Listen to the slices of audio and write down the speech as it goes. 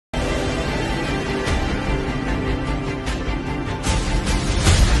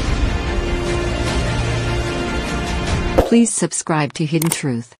Please subscribe to Hidden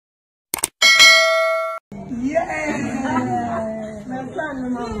Truth.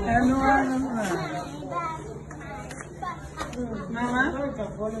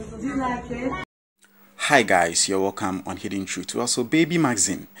 Hi guys, you're welcome on Hidden Truth. Also, baby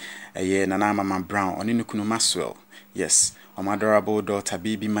Maxin, Nana Ama Mcbrown, Oninu Maxwell. Yes, my adorable daughter,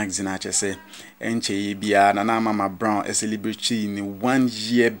 baby Maxin, I just say, Enche Bia, Nana Ama Mcbrown, a celebrity in 1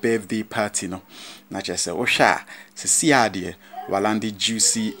 year birthday party. No, not just say, Osha, see idea, Walandi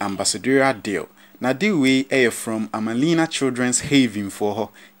juicy ambassadorial deal. Now, the way from Ama Lena Children's Haven for her.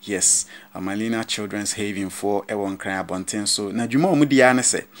 Yes, Ama Lena Children's Haven for Ewon Cry Bonten. So, na Juma Mudiana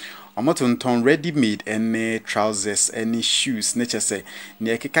say. Omotonton ready-made any trousers, any shoes, nature say,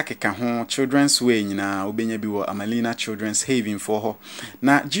 near keka home, children's way, na obenya biwo Ama Lena Children's Haven for her.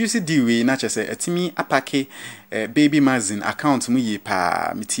 Na juicy diwe, nature say, etimi apake, baby Maxin account mu ye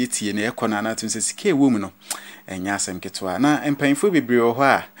pa, mitieti, ne ekona na tunse sike woman no, enyasem ketwa. Na empayinfo bebre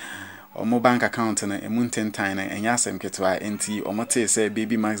oha. Omo bank account na emunten time na enyasem ketwa enti omote say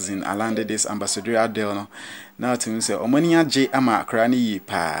baby Maxin landed this ambassadorial deal no now to say omani age ama krani yi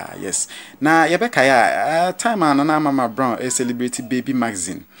pa. Yes, na yebeka ya time na Ama Mcbrown celebrate baby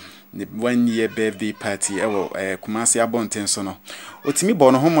Maxin 1 year birthday party Kumasi abonten so no otimi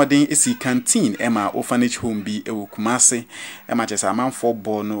bo no homodin esi canteen ema orphanage home bi Kumasi ema chese amanfo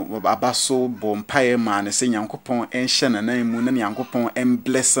bo no abaso bo mpae ma ne se Nyankopon enhye na nan mu na Nyankopon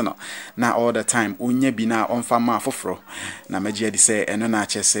bless no na all the time onya bi na onfa ma foforo na magia di se eno na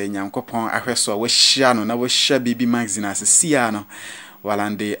chese Nyankopon ahweso we hia no na we hia baby Maxin asisia no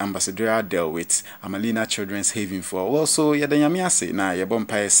Walande ambassadorial deal with Ama Lena Children's Haven for also yadanyami ase na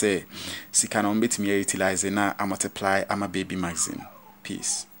yebompa say sika na mbetimi utilize na multiply ama baby Maxin.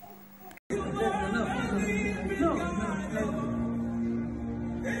 Peace.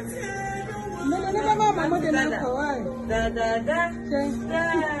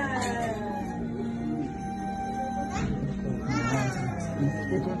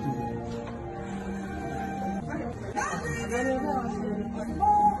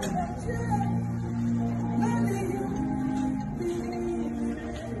 Thank you.